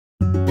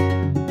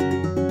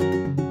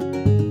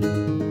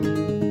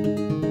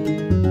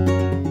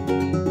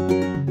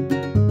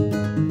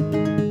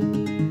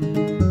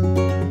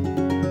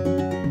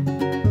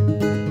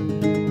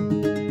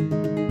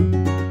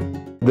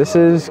This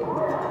is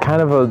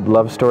kind of a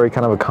love story,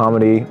 kind of a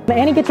comedy.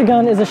 Annie Get Your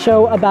Gun is a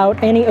show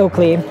about Annie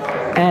Oakley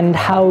and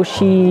how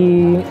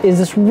she is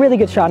this really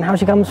good shot and how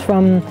she comes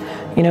from,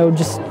 you know,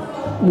 just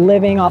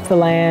living off the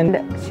land.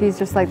 She's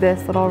just like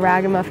this little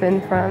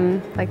ragamuffin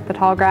from like the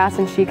tall grass,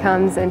 and she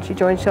comes and she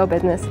joins show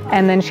business.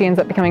 And then she ends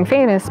up becoming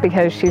famous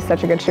because she's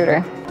such a good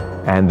shooter.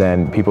 And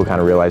then people kind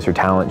of realize her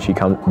talent. She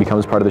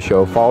becomes part of the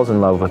show, falls in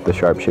love with the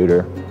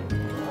sharpshooter,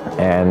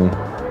 and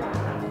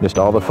just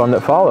all the fun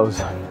that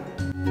follows.